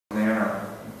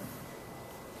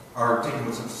are taken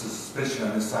with some suspicion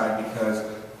on this side because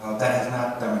that has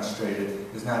not demonstrated,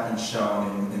 has not been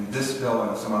shown in this bill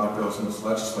and some other bills in this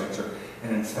legislature.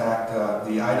 And in fact,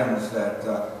 the items that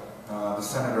the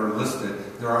senator listed,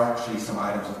 there are actually some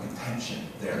items of contention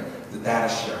there. The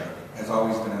data sharing has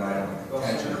always been an item of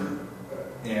contention.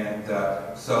 And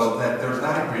so that there's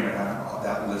not agreement on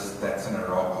that list that Senator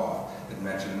Alcoff had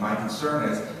mentioned. And my concern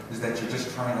is that you're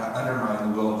just trying to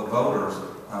undermine the will of the voters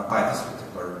by this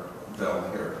particular bill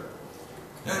here.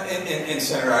 And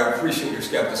Senator, I appreciate your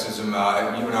skepticism. You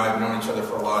and I have known each other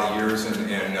for a lot of years, and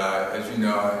as you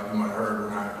know, you might have heard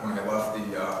when I left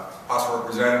the House of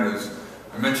Representatives,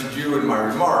 I mentioned you in my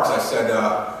remarks. I said,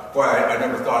 boy, I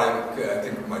never thought I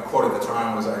think my quote at the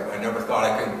time was, I never thought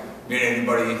I could meet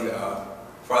anybody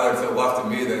farther to the left of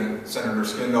me than Senator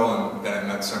Skindle, and then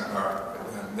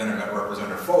I met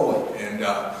Representative Foley. And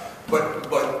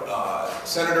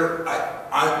Senator,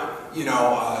 I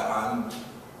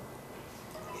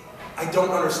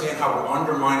don't understand how we're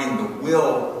undermining the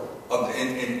will of,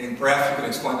 and perhaps you can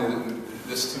explain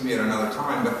this to me at another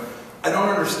time, but I don't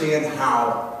understand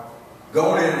how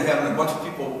going in and having a bunch of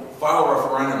people file a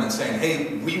referendum and saying,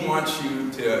 hey, we want you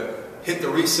to hit the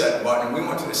reset button, we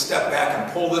want you to step back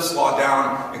and pull this law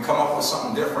down and come up with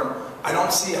something different. I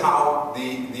don't see how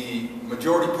the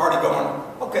majority party going,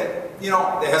 okay, they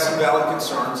have some valid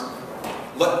concerns,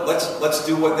 let's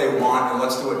do what they want and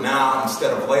let's do it now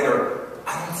instead of later.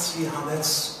 I don't see how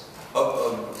that's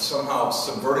somehow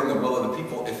subverting the will of the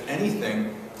people. If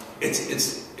anything,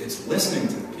 it's listening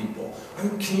to the people. I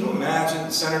mean, can you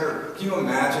imagine, Senator? Can you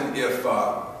imagine if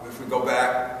we go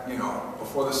back,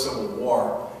 before the Civil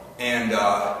War, and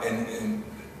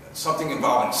something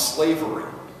involving slavery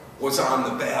was on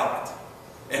the ballot,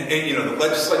 and the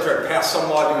legislature had passed some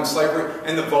law doing slavery,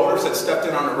 and the voters had stepped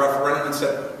in on the referendum and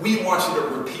said, we want you to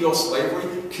repeal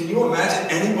slavery. Can you imagine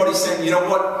anybody saying, you know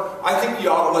what, I think you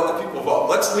ought to let the people vote.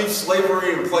 Let's leave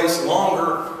slavery in place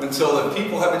longer until the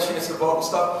people have a chance to vote and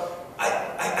stuff.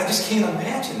 I just can't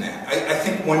imagine that. I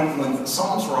think when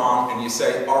something's wrong and you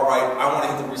say, all right, I want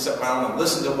to hit the reset button, I want to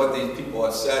listen to what these people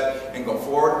have said and go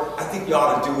forward, I think you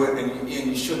ought to do it and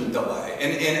you shouldn't delay.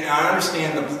 And I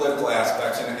understand the political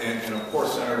aspects, and of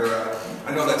course, Senator,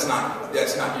 I know that's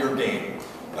not your game.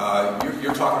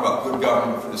 You're talking about good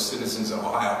government for the citizens of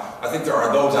Ohio. I think there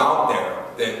are those out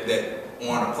there that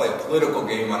want to play a political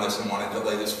game on this and want to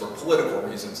delay this for political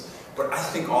reasons. But I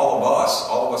think all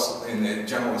of us in the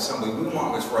General Assembly, we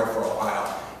want what's right for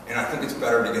Ohio. And I think it's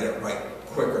better to get it right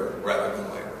quicker rather than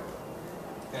later.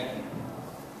 Thank you.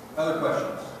 Other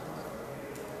questions?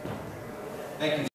 Thank you.